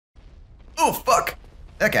Oh, fuck.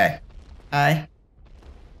 That guy. Hi.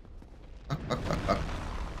 Fuck, fuck, fuck, fuck.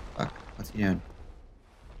 Fuck. What's he doing?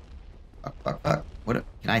 Fuck, fuck, fuck. What?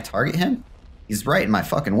 Can I target him? He's right in my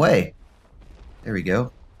fucking way. There we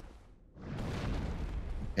go.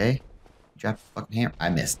 Okay. Drop the fucking hammer. I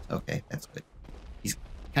missed. Okay, that's good. He's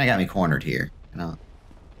kind of got me cornered here. You know.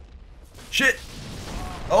 Shit!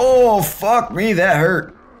 Oh, fuck me. That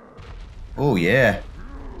hurt. Oh, yeah.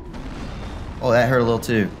 Oh, that hurt a little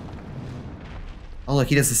too. Oh, look.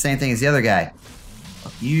 He does the same thing as the other guy.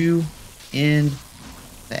 Fuck you in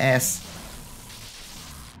the ass.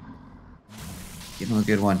 Give him a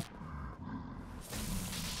good one.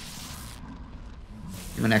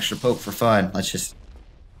 Give him an extra poke for fun. We'll just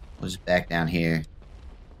back down here.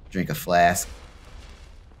 Drink a flask.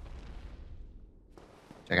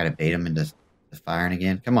 I gotta bait him into firing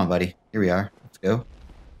again. Come on, buddy. Here we are. Let's go.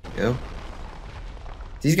 Go.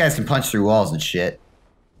 These guys can punch through walls and shit.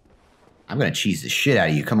 I'm gonna cheese the shit out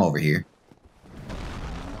of you. Come over here.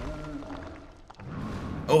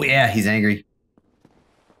 Oh yeah, he's angry.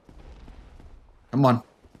 Come on.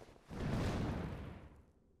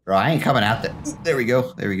 Bro, I ain't coming out there. Ooh, there we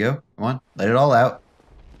go. There we go. Come on. Let it all out.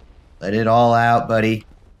 Let it all out, buddy.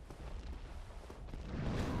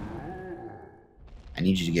 I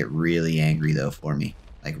need you to get really angry, though, for me.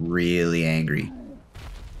 Like, really angry.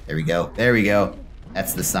 There we go. There we go.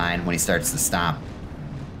 That's the sign when he starts to stomp.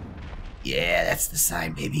 Yeah, that's the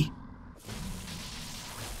sign, baby.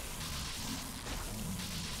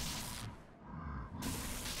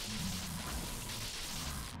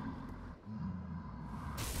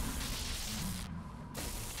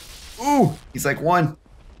 Ooh, he's like one.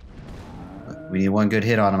 We need one good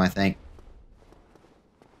hit on him, I think.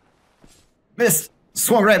 Missed.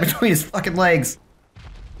 Swung right between his fucking legs.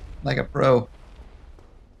 Like a pro.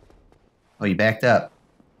 Oh, you backed up.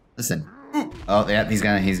 Listen. Ooh. Oh, yeah, he's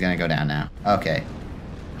gonna go down now. Okay.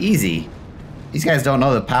 Easy. These guys don't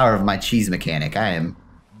know the power of my cheese mechanic. I am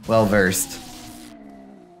well versed.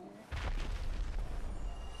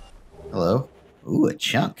 Hello. Ooh, a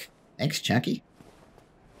chunk. Thanks, Chunky.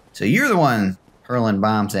 So you're the one hurling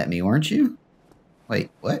bombs at me, weren't you? Wait,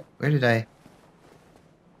 what? Where did I...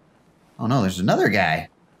 Oh no, there's another guy.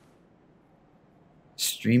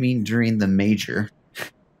 Streaming during the major.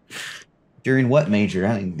 During what major?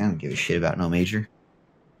 I don't give a shit about no major.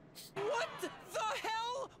 What the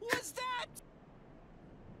hell was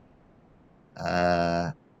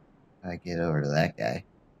that? I get over to that guy.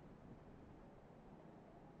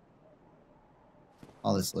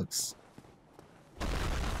 All this looks...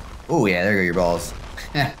 Oh yeah, there go your balls.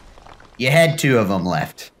 You had 2 of them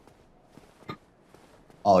left.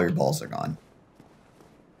 All your balls are gone.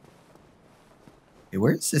 Hey,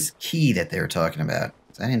 where's this key that they were talking about?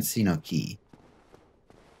 I didn't see no key.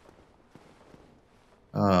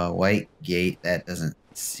 White gate. That doesn't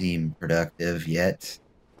seem productive yet.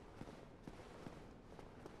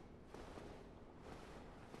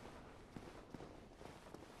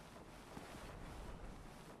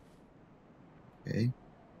 Okay.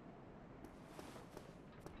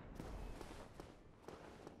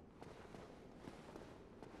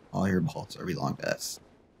 All your balls are belong to us.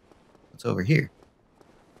 What's over here?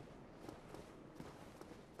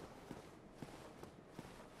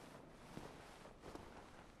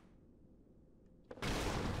 The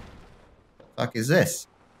fuck is this?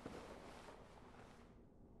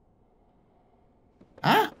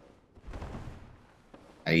 Huh?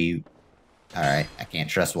 Are you... Alright, I can't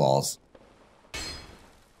trust walls.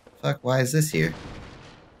 Fuck, why is this here?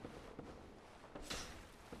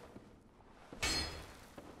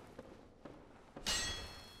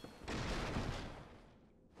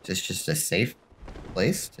 Is this just a safe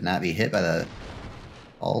place to not be hit by the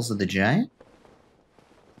balls of the giant?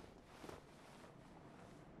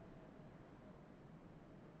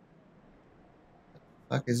 What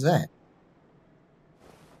the fuck is that?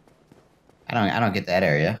 I don't get that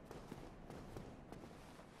area.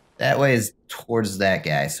 That way is towards that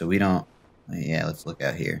guy, so we don't... Yeah, let's look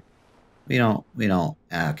out here. We don't...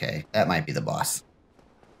 Okay, that might be the boss.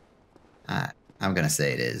 I'm gonna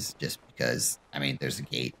say it is, just because, I mean, there's a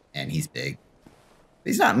gate, and he's big. But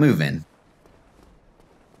he's not moving.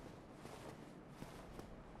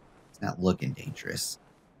 He's not looking dangerous.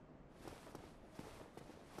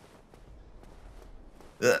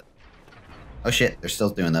 Ugh. Oh shit, they're still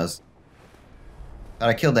doing those. Thought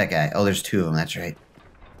I killed that guy. Oh, there's 2 of them, that's right.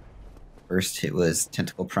 First it was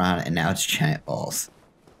tentacle prawn, and now it's giant balls.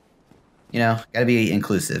 You know, gotta be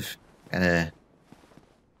inclusive. Gotta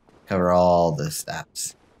cover all the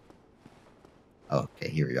stops. Okay,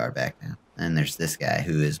 here we are back now. And there's this guy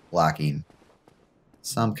who is blocking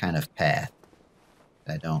some kind of path.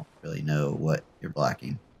 I don't really know what you're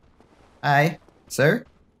blocking. Hi, sir.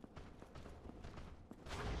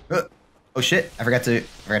 Oh shit! I forgot to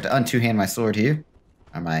untwo-hand my sword here.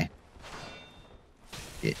 Am I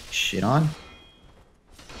get shit on?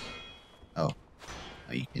 Oh,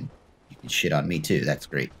 oh, you can shit on me too. That's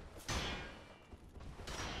great.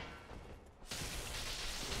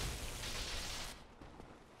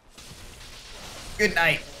 Good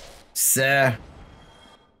night, sir.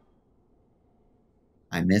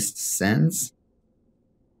 I missed sends.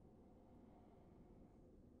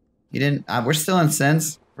 You didn't. We're still in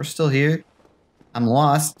sends. We're still here. I'm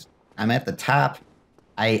lost. I'm at the top.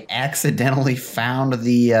 I accidentally found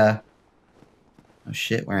the. Oh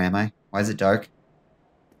shit! Where am I? Why is it dark?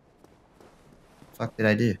 What the fuck did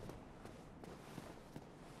I do?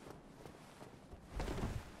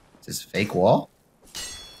 Is this a fake wall?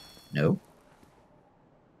 No.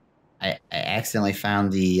 I accidentally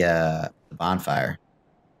found the bonfire.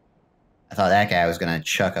 I thought that guy was gonna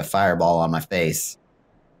chuck a fireball on my face.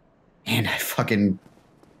 And I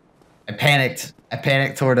panicked. I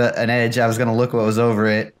panicked toward an edge. I was gonna look what was over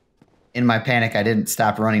it. In my panic, I didn't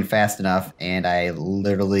stop running fast enough, and I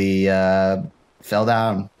literally fell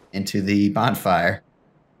down into the bonfire.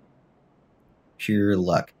 Pure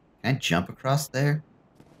luck. Can I jump across there?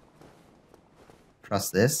 Across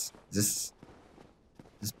this? Is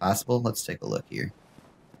this possible? Let's take a look here.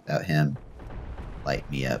 Without him light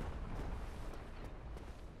me up.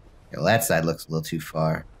 Okay, well, that side looks a little too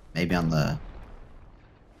far. Maybe on the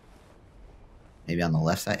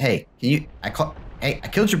left side. Hey, can you? Hey, I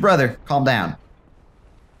killed your brother. Calm down.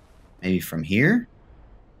 Maybe from here.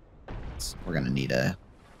 We're gonna need a.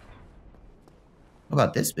 What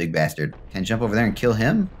about this big bastard? Can I jump over there and kill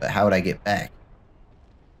him? But how would I get back?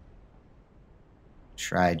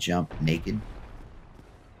 Try jump naked.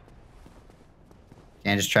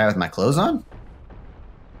 Can I just try with my clothes on?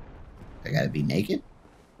 I gotta be naked?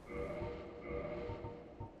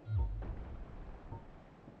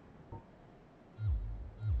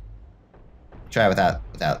 Try without.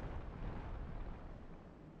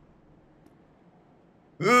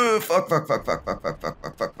 Ooh, fuck.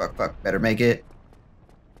 Better make it.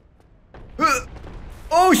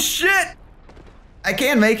 Oh shit! I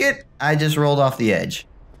can make it. I just rolled off the edge.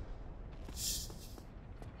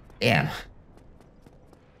 Damn.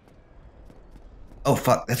 Oh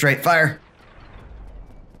fuck, that's right, fire.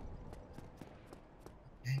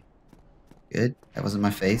 Okay. Good. That wasn't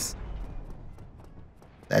my face.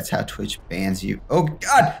 That's how Twitch bans you. Oh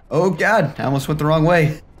god! Oh god! I almost went the wrong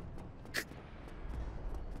way.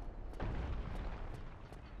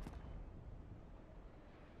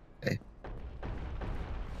 Okay.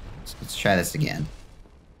 Let's try this again.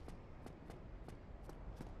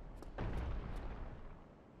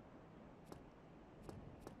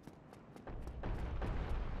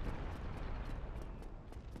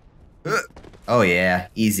 Oh yeah,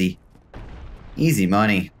 easy. Easy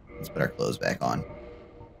money. Let's put our clothes back on.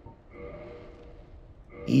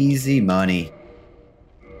 Easy money.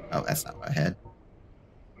 Oh, that's not what I had.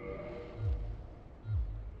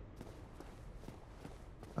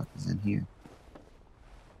 What is in here?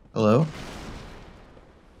 Hello? What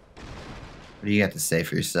do you got to say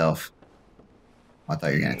for yourself? Oh, I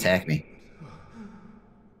thought you were gonna attack me.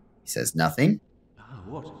 He says nothing. Ah,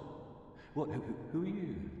 what? What? Who are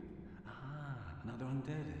you? Ah, another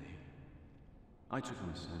undead, eh? I took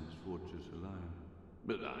my sense fortress alone,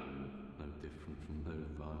 but I'm no different from those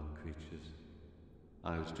vile creatures.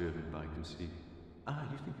 I was driven by conceit. Ah,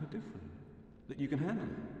 you think you're different? That you can handle it?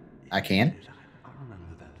 I can. I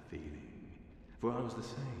remember that feeling, for I was the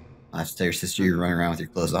same. I have to tell your sister you're running around with your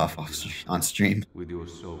clothes off on stream. With your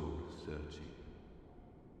soul searching.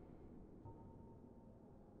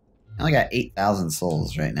 I only got 8,000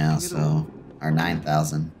 souls right now, so... Or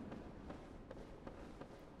 9,000.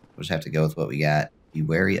 We'll just have to go with what we got. Be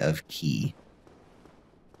wary of key.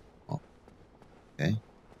 Oh. Okay.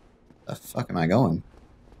 The fuck am I going?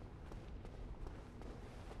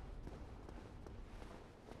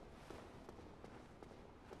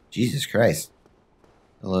 Jesus Christ.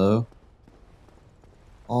 Hello?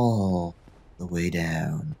 Oh, the way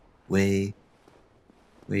down. Way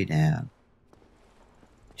down.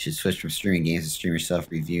 You should switch from streaming games to stream yourself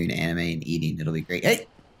reviewing anime and eating. It'll be great. Hey!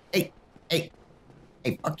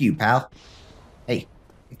 Hey, fuck you, pal. Hey,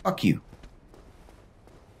 fuck you.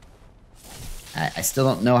 I still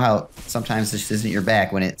don't know how sometimes this isn't your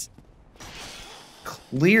back when it's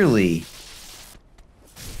clearly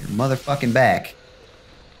your motherfucking back.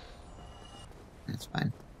 That's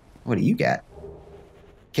fine. What do you got?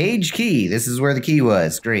 Cage key. This is where the key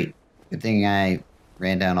was. Great. Good thing I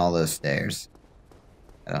ran down all those stairs.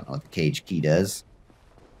 I don't know what the cage key does.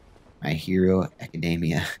 My Hero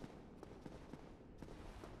Academia.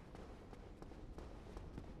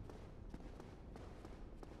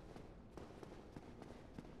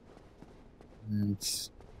 Let's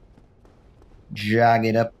jog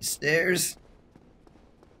it up the stairs.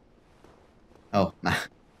 Oh, I'm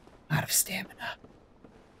out of stamina.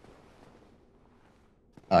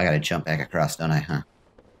 Oh, I gotta jump back across, don't I, huh?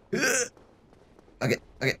 Okay,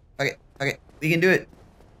 okay, okay, okay. We can do it.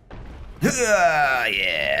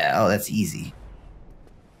 Yeah. Oh, that's easy.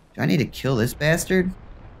 Do I need to kill this bastard?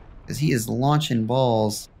 Because he is launching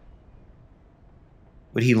balls.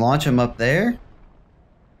 Would he launch them up there?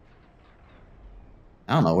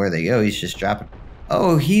 I don't know where they go. He's just dropping.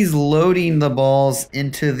 Oh, he's loading the balls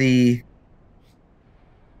into the...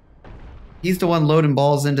 He's the one loading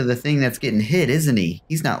balls into the thing that's getting hit, isn't he?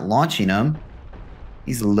 He's not launching them.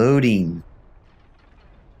 He's loading.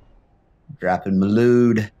 Dropping my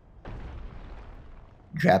load.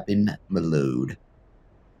 Dropping my load.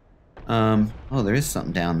 Oh, there is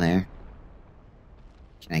something down there.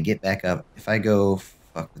 Can I get back up? If I go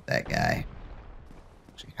fuck with that guy.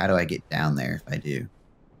 Actually, how do I get down there if I do?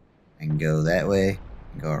 I can go that way,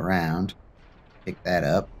 go around, pick that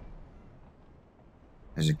up.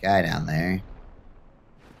 There's a guy down there.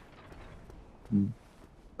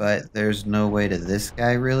 But there's no way to this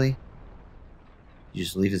guy, really? You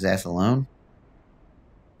just leave his ass alone?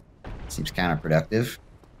 Seems counterproductive.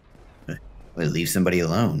 Would leave somebody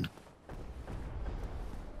alone.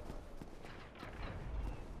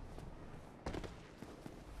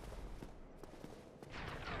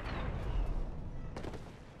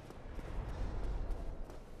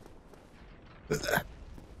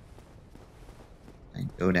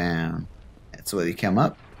 And go down. That's the way we come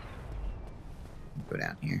up. Go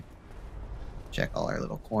down here. Check all our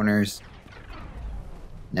little corners.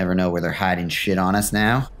 Never know where they're hiding shit on us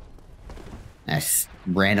now. I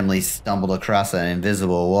randomly stumbled across an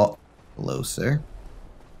invisible wall. Hello, sir.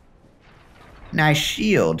 Nice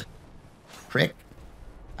shield. Prick.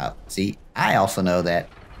 Oh, see, I also know that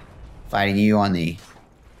fighting you on the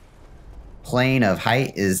plane of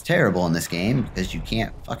height is terrible in this game because you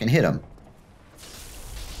can't fucking hit them.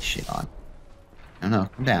 Shit on. No,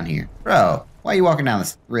 come down here. Bro, why are you walking down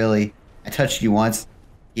this? Really? I touched you once.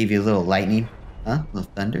 Gave you a little lightning. Huh? A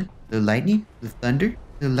little thunder? A little lightning? A little thunder?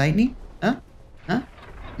 A little lightning? Huh? Huh?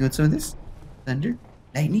 You want some of this? Thunder?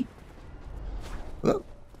 Lightning? Whoa.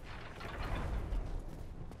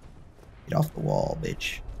 Get off the wall,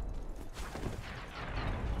 bitch.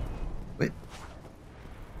 Wait.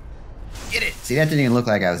 Get it! See, that didn't even look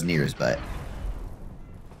like I was near his butt.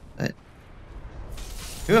 But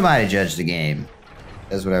who am I to judge the game?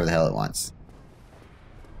 It does whatever the hell it wants.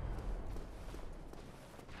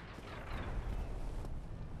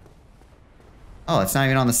 Oh, it's not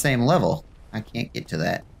even on the same level. I can't get to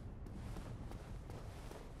that.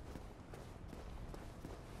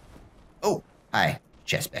 Oh, hi.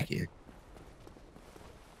 Chest back here.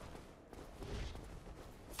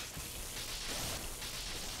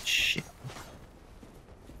 Shit.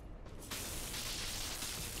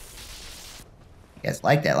 You guys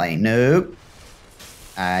like that lightning? Nope.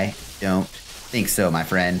 I don't think so, my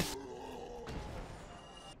friend.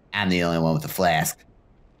 I'm the only one with the flask.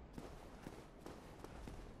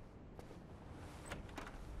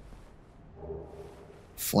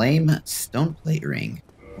 Flame stone plate ring.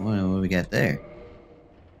 What do we got there?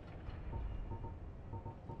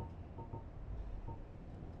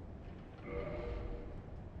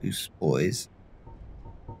 Boost poise.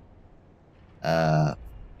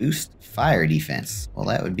 Boost fire defense. Well,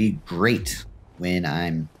 that would be great when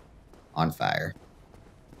I'm on fire.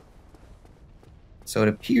 So it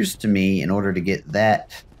appears to me, in order to get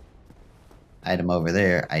that item over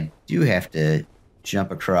there, I do have to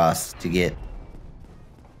jump across to get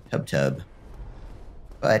Tub Tub.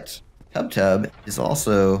 But Tub Tub is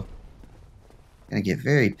also gonna get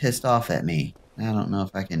very pissed off at me. I don't know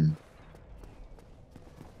if I can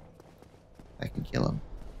kill him.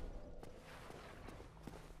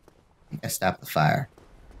 I think I stopped the fire.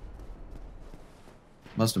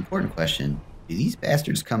 Most important question, do these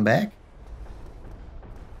bastards come back?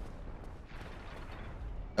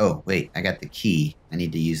 Oh, wait, I got the key. I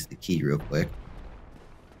need to use the key real quick.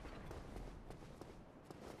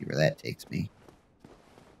 See where that takes me.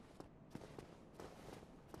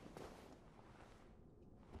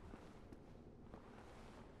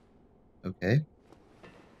 Okay.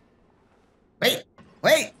 Wait!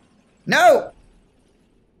 Wait! No!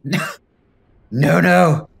 No! No,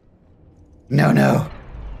 no! No, no!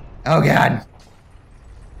 Oh, God!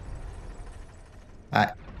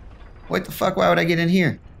 What the fuck? Why would I get in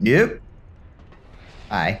here? Nope.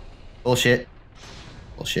 Hi. Bullshit.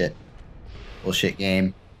 Bullshit. Bullshit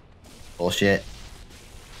game. Bullshit.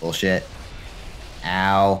 Bullshit.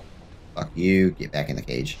 Ow. Fuck you. Get back in the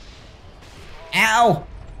cage. Ow!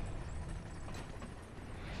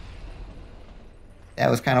 That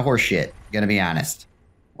was kind of horseshit, gonna be honest.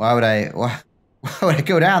 Why would I would I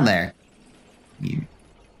go down there? You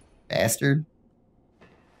bastard.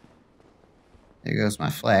 There goes my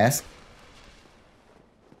flask.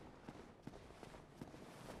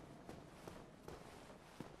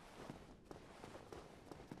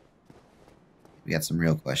 We got some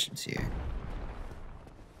real questions here.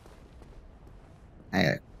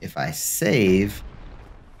 If I save,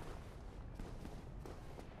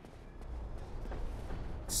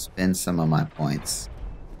 spend some of my points.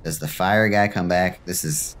 Does the fire guy come back? This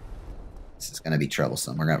is going to be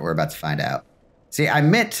troublesome. We're about to find out. See, I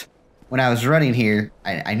meant when I was running here,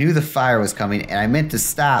 I knew the fire was coming, and I meant to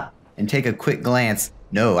stop and take a quick glance.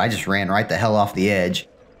 No, I just ran right the hell off the edge.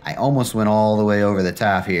 I almost went all the way over the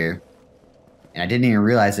top here. And I didn't even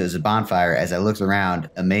realize it was a bonfire as I looked around,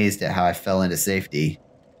 amazed at how I fell into safety.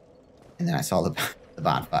 And then I saw the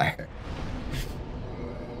bonfire.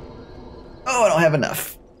 Oh, I don't have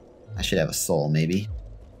enough. I should have a soul, maybe.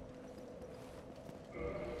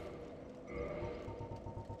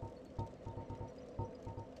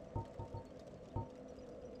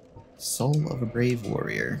 Soul of a brave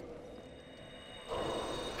warrior.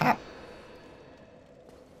 Pop.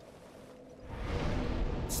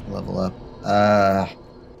 Let's level up.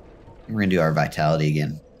 We're gonna do our vitality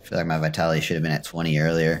again. I feel like my vitality should have been at 20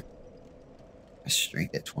 earlier. My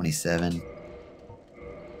strength at 27.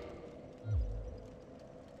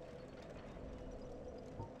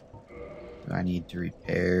 Do I need to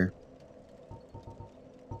repair?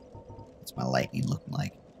 What's my lightning looking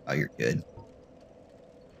like? Oh, you're good.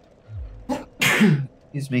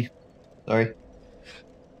 Excuse me. Sorry.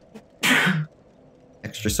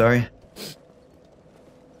 Extra sorry.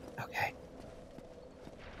 Okay.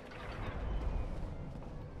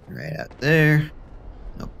 Right out there.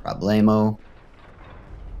 No problemo.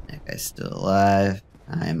 That guy's still alive.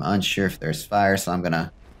 I'm unsure if there's fire, so I'm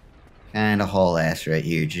gonna kind of haul ass right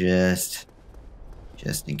here just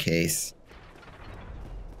in case.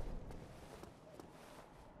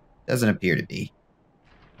 Doesn't appear to be.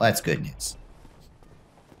 Well, that's good news.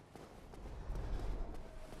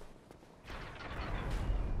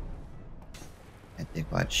 That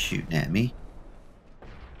dickwad's shooting at me.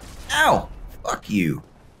 Ow! Fuck you.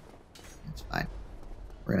 That's fine.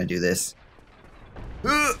 We're gonna do this.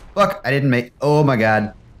 Fuck, I didn't make... Oh my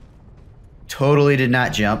god. Totally did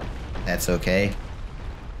not jump. That's okay.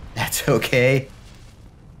 That's okay.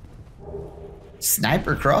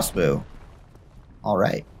 Sniper crossbow.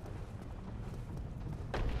 Alright.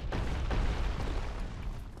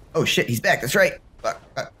 Oh shit, he's back. That's right. Fuck,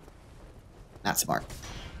 fuck. Not smart.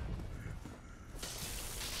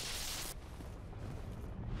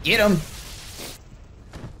 Get him.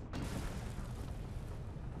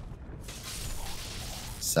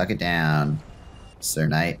 Suck it down, Sir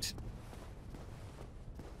Knight.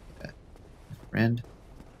 Friend.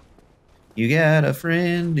 You got a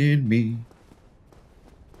friend in me.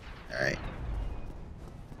 Alright.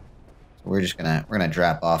 So we're gonna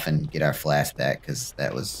drop off and get our flask back because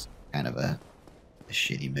that was kind of a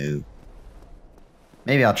shitty move.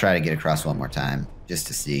 Maybe I'll try to get across one more time just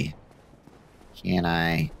to see. Can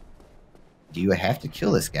I? Do I have to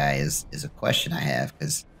kill this guy is a question I have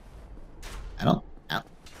because I don't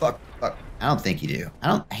fuck. I don't think you do.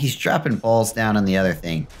 He's dropping balls down on the other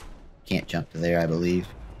thing. Can't jump to there, I believe.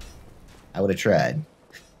 I would have tried.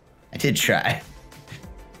 I did try.